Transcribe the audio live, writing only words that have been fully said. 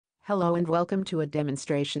Hello and welcome to a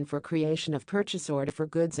demonstration for creation of purchase order for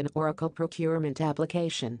goods in Oracle Procurement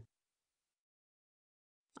application.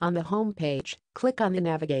 On the home page, click on the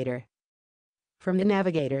navigator. From the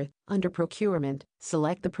navigator, under Procurement,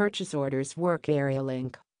 select the Purchase Orders Work Area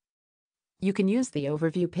link. You can use the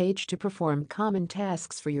Overview page to perform common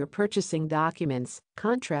tasks for your purchasing documents,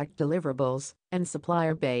 contract deliverables, and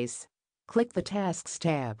supplier base. Click the Tasks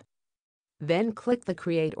tab. Then click the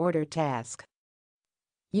Create Order task.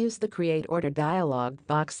 Use the Create Order dialog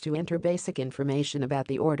box to enter basic information about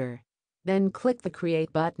the order. Then click the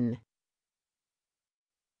Create button.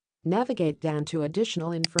 Navigate down to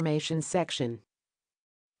Additional Information section.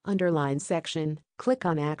 Under Line section, click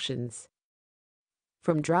on Actions.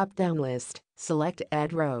 From drop-down list, select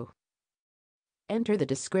Add Row. Enter the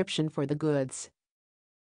description for the goods.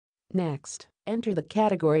 Next, enter the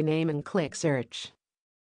category name and click Search.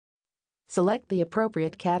 Select the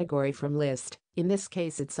appropriate category from list, in this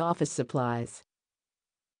case it's office supplies.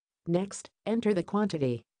 Next, enter the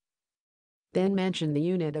quantity. Then mention the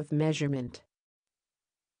unit of measurement.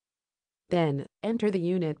 Then, enter the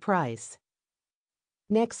unit price.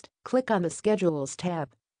 Next, click on the Schedules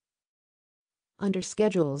tab. Under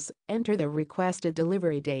Schedules, enter the requested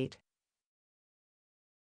delivery date.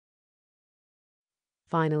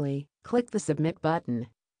 Finally, click the Submit button.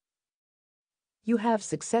 You have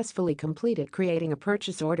successfully completed creating a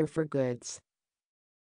purchase order for goods.